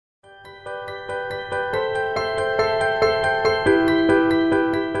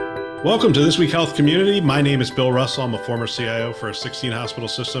Welcome to This Week Health Community. My name is Bill Russell. I'm a former CIO for a 16-hospital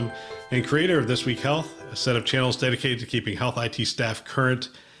system and creator of This Week Health, a set of channels dedicated to keeping health IT staff current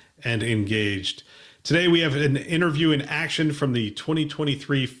and engaged. Today, we have an interview in action from the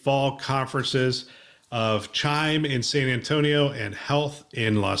 2023 fall conferences of Chime in San Antonio and Health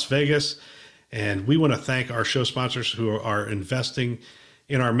in Las Vegas. And we want to thank our show sponsors who are investing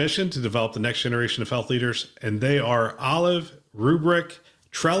in our mission to develop the next generation of health leaders. And they are Olive, Rubrik,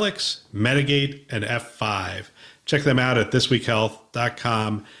 Trellix, Medigate, and F5. Check them out at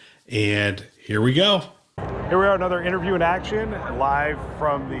thisweekhealth.com. And here we go. Here we are, another interview in action, live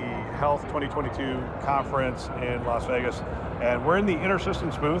from the Health 2022 conference in Las Vegas. And we're in the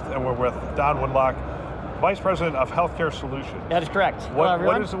InterSystems booth, and we're with Don Woodlock, Vice President of Healthcare Solutions. That is correct. What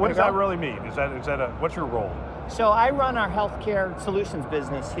does that really mean? What's your role? So I run our healthcare solutions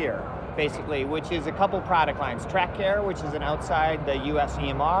business here, basically, which is a couple product lines. TrackCare, which is an outside the US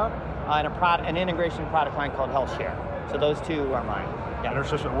EMR, and an integration product line called HealthShare. So those two are mine. Yeah.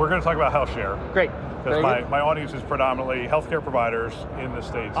 InterSystems. We're going to talk about HealthShare. Great. Because my audience is predominantly healthcare providers in the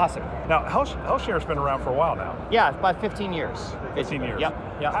States. Awesome. Now, HealthShare's been around for a while now. Yeah, about 15 years. 15 years. Yep.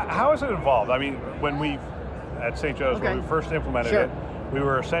 How has it evolved? I mean, when at St. Joe's, when we first implemented it, we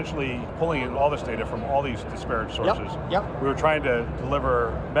were essentially pulling in all this data from all these disparate sources. Yep. We were trying to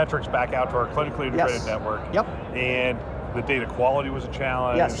deliver metrics back out to our clinically integrated network. And the data quality was a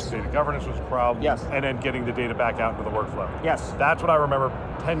challenge. Data governance was a problem. And then getting the data back out into the workflow. That's what I remember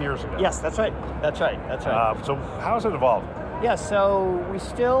 10 years ago. Yes, that's right. So how has it evolved? So we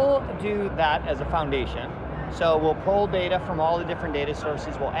still do that as a foundation. So we'll pull data from all the different data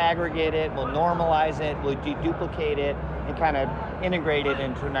sources, we'll aggregate it, we'll normalize it, we'll deduplicate it, and kind of integrate it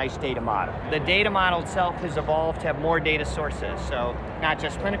into a nice data model. The data model itself has evolved to have more data sources. So not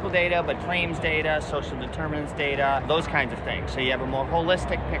just clinical data, but claims data, social determinants data, those kinds of things. So you have a more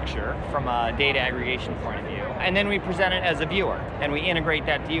holistic picture from a data aggregation point of view. And then we present it as a viewer, and we integrate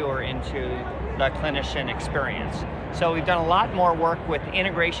that viewer into the clinician experience. So we've done a lot more work with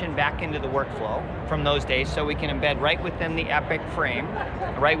integration back into the workflow from those days, so we can embed right within the Epic frame,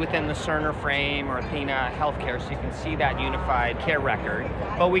 right within the Cerner frame or Athena Healthcare, so you can see that unified care record.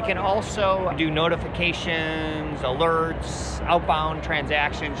 But we can also do notifications, alerts, outbound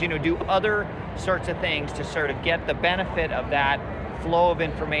transactions, do other sorts of things to sort of get the benefit of that flow of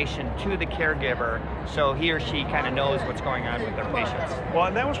information to the caregiver so he or she kind of knows what's going on with their patients. Well,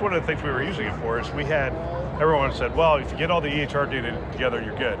 and that was one of the things we were using it for, is everyone said, well, if you get all the EHR data together,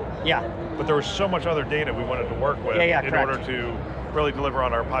 you're good. But there was so much other data we wanted to work with in order to really deliver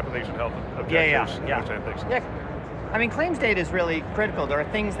on our population health objectives and those kind of things. I mean, claims data is really critical. There are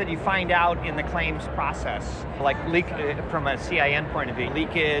things that you find out in the claims process, like from a CIN point of view,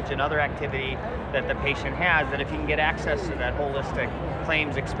 leakage and other activity that the patient has, that if you can get access to that holistic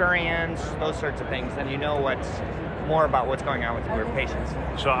claims experience, those sorts of things, then you know more about what's going on with your patients.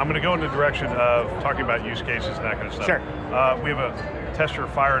 So I'm going to go in the direction of talking about use cases and that kind of stuff. We have a test your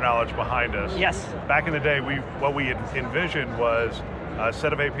fire knowledge behind us. Back in the day, what we had envisioned was a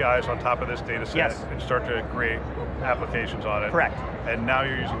set of APIs on top of this data set and start to create applications on it. Correct. And now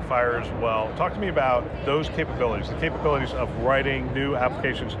you're using Fire as well. Talk to me about those capabilities, the capabilities of writing new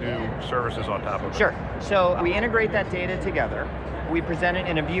applications, new services on top of it. So we integrate that data together. We present it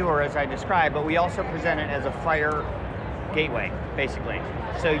in a viewer, as I described, but we also present it as a Fire gateway, basically.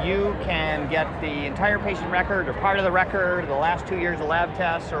 So you can get the entire patient record or part of the record, the last 2 years of lab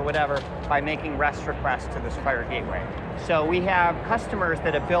tests or whatever, by making REST requests to this Fire gateway. So we have customers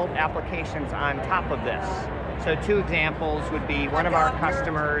that have built applications on top of this. So two examples would be one of our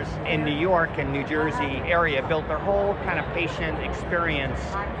customers in New York and New Jersey area built their whole kind of patient experience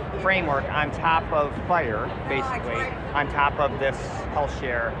framework on top of Fire, basically, on top of this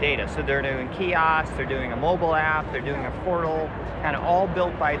HealthShare data. So they're doing kiosks, they're doing a mobile app, they're doing a portal, kind of all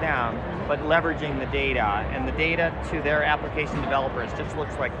built by them, but leveraging the data. And the data to their application developers just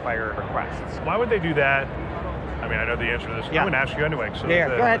looks like Fire requests. Why would they do that? I mean, I know the answer to this. I'm going to ask you anyway. So go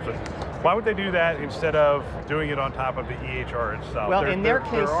ahead. Why would they do that instead of doing it on top of the EHR itself? Well, in their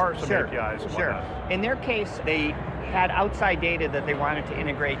case, there are some APIs and whatnot. In their case, they had outside data that they wanted to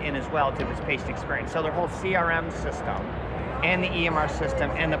integrate in as well to this patient experience. So their whole CRM system and the EMR system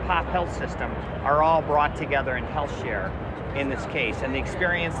and the Pop Health system are all brought together in HealthShare in this case. And the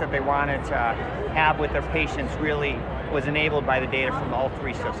experience that they wanted to have with their patients really was enabled by the data from all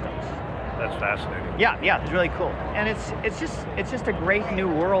three systems. That's fascinating. Yeah, it's really cool. And it's just a great new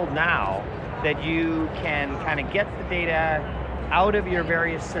world now that you can kind of get the data out of your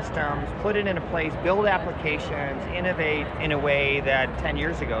various systems, put it into place, build applications, innovate in a way that 10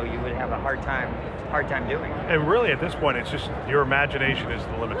 years ago you would have a hard time doing. And really at this point, it's just your imagination is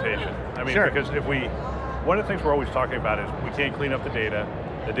the limitation. I mean, Sure. because one of the things we're always talking about is we can't clean up the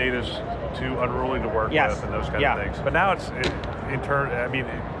data's too unruly to work Yes. with and those kind of things. But now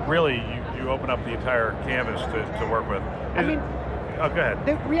really you open up the entire canvas to work with. Oh, go ahead.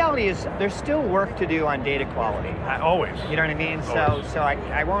 The reality is there's still work to do on data quality. Always. You know what I mean? Always. So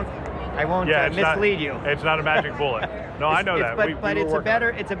I won't mislead you. It's not a magic bullet. No, I know that. But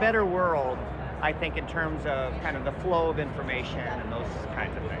it's a better world, I think, in terms of kind of the flow of information and those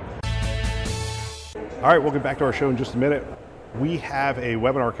kinds of things. All right, we'll get back to our show in just a minute. We have a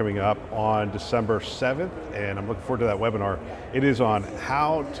webinar coming up on December 7th, and I'm looking forward to that webinar. It is on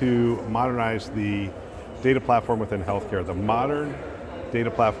how to modernize the data platform within healthcare, the modern data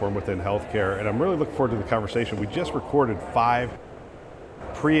platform within healthcare, and I'm really looking forward to the conversation. We just recorded 5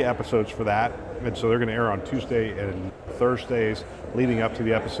 pre-episodes for that, and so they're going to air on Tuesday and Thursdays leading up to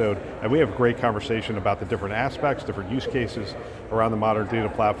the episode, and we have a great conversation about the different aspects, different use cases around the modern data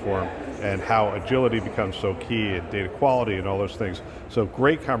platform and how agility becomes so key and data quality and all those things. So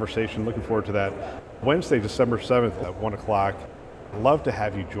great conversation, looking forward to that. Wednesday, December 7th at 1 o'clock. Love to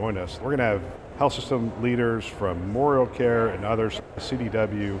have you join us. We're going to have health system leaders from Memorial Care and others.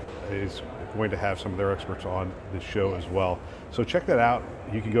 CDW is going to have some of their experts on this show as well. So check that out.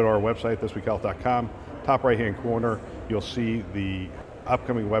 You can go to our website, thisweekhealth.com. Top right-hand corner, you'll see the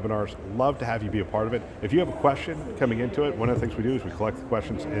upcoming webinars. Love to have you be a part of it. If you have a question coming into it, one of the things we do is we collect the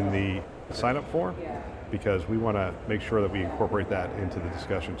questions in the sign-up form because we want to make sure that we incorporate that into the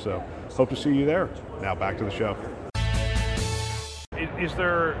discussion. So hope to see you there. Now back to the show. Is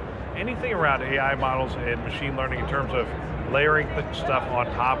there anything around AI models and machine learning in terms of layering stuff on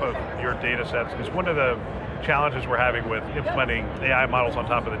top of your data sets? Because one of the challenges we're having with implementing AI models on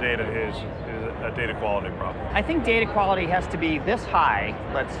top of the data is a data quality problem. I think data quality has to be this high,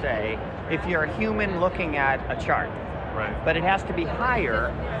 let's say, if you're a human looking at a chart. Right. But it has to be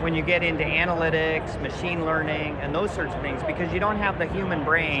higher when you get into analytics, machine learning, and those sorts of things, because you don't have the human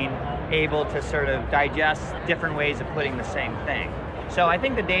brain able to sort of digest different ways of putting the same thing. So I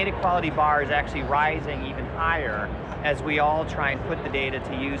think the data quality bar is actually rising even higher as we all try and put the data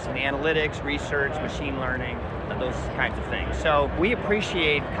to use in analytics, research, machine learning, and those kinds of things. So we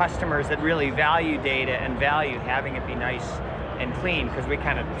appreciate customers that really value data and value having it be nice and clean, because we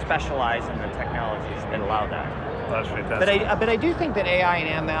kind of specialize in the technologies that allow that. That's fantastic. But I do think that AI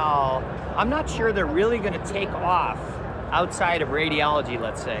and ML, I'm not sure they're really going to take off outside of radiology,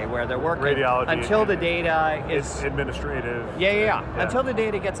 let's say, where they're working until the data is administrative. Yeah. Until the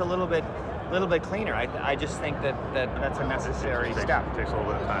data gets a little bit cleaner. I just think that's a necessary step. It takes a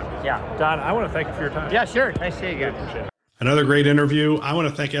little bit of time. Yeah. Don, I want to thank you for your time. Yeah, sure. Nice to see you again. Appreciate it. Another great interview. I want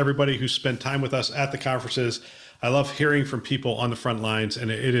to thank everybody who spent time with us at the conferences. I love hearing from people on the front lines, and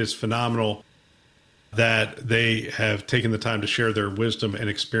it is phenomenal that they have taken the time to share their wisdom and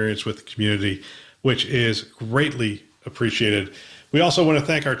experience with the community, which is greatly appreciated. We also want to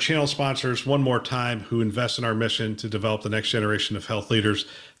thank our channel sponsors one more time who invest in our mission to develop the next generation of health leaders.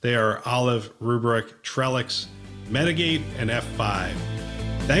 They are Olive, Rubric, Trellix, Medigate, and F5.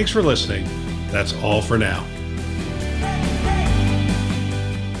 Thanks for listening. That's all for now.